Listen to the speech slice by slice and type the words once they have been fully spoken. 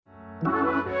Just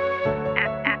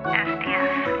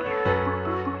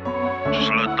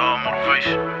a little thought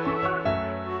motivation.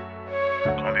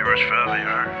 Gonna be rich forever, you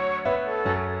heard?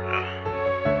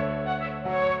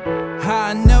 Yeah.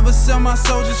 I never sell my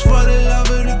soul just for the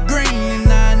love of the green.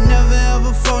 And I never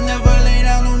ever fall, never lay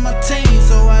down on my team.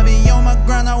 So I be on my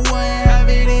grind, I wouldn't have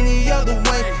it any other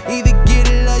way. Either get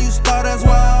it or you start, that's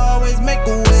why I always make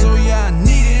a way. So yeah, I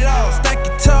need it all, stack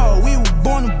it tall, we were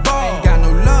born to ball. Ain't got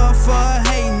no love for a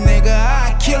hate nigga,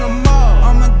 I kill them all.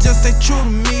 I'ma just stay true to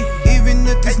me, even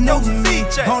if it's new to me.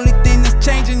 Only thing that's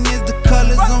changing is the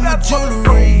colors on my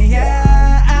jewelry.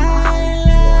 Yeah, I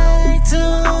like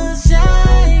to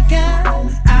shine,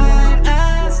 'cause I'm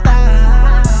a star.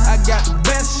 I got the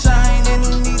best shine, ain't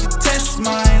no need to test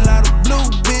mine. Lot of blue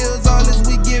bills, all this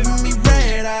we giving me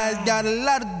red eyes. Got a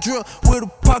lot of drill with a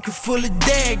pocket full of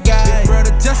dead guys. Big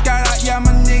brother just got out, yeah,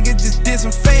 my nigga just did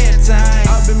some fair time.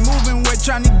 I've been moving weight,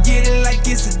 trying to get it like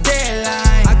it's a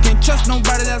deadline. I can't trust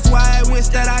nobody, that's why I wish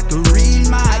that I could read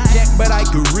mine. I can't, but I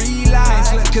could realize. Ain't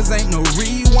slip cause ain't no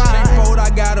rewind. Can't fold, I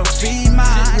gotta feed mine.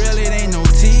 Shit really ain't no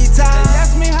tea time. They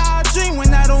ask me how I dream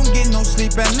when I don't get no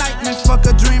sleep at night. Man, fuck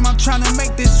a dream, I'm trying to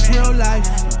make this real life.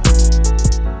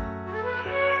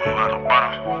 You at the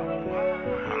bottom,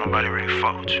 ain't nobody really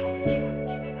fuck with you.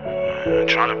 I'm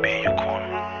trying to be in your corner.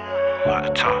 You at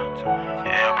the top,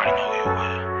 yeah, everybody know who you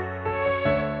are.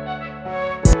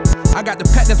 I got the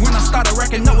pack, that's when I started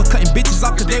racking up. Was cutting bitches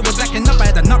off cause they was acting up. I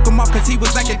had to knock him off cause he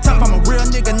was acting tough. I'm a real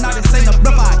nigga, not this ain't a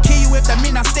bluff. I'll kill you if that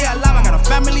mean I stay alive. I got a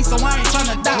family, so I ain't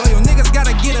tryna die. Loyal niggas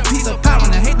gotta get a piece of pie.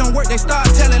 When the hate don't work, they start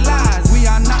telling lies. We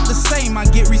are not the same, I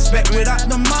get respect without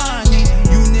the money.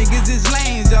 You niggas is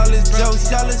lames, y'all is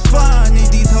jokes, y'all is funny.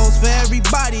 These hoes for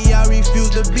everybody, I refuse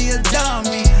to be a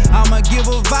dummy. I'ma give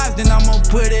her vibes, then I'ma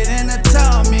put it in her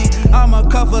tummy. I'ma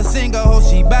cuff a singer, hope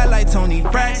she bad like Tony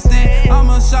Braxton.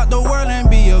 I'ma shock the world and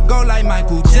be a go like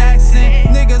Michael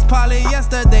Jackson. Niggas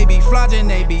polyester, they be flogging,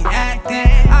 they be acting.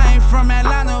 I ain't from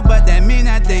Atlanta, but that mean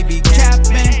that they be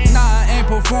capping. Nah, I ain't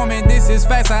performing, this is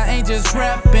facts, I ain't just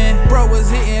rapping. Bro was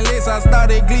hitting licks, I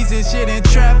started gleasing shit and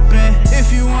trapping.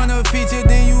 If you wanna feature,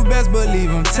 then you best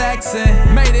believe I'm taxing.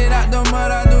 Made it out the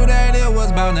mud, I knew that it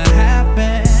was bound to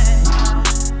happen.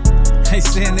 They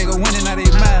say a nigga winning, now they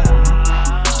mad.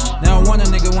 They don't want a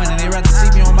nigga winning, they rather see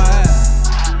me on my ass.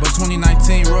 But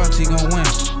 2019 royalty gon' win.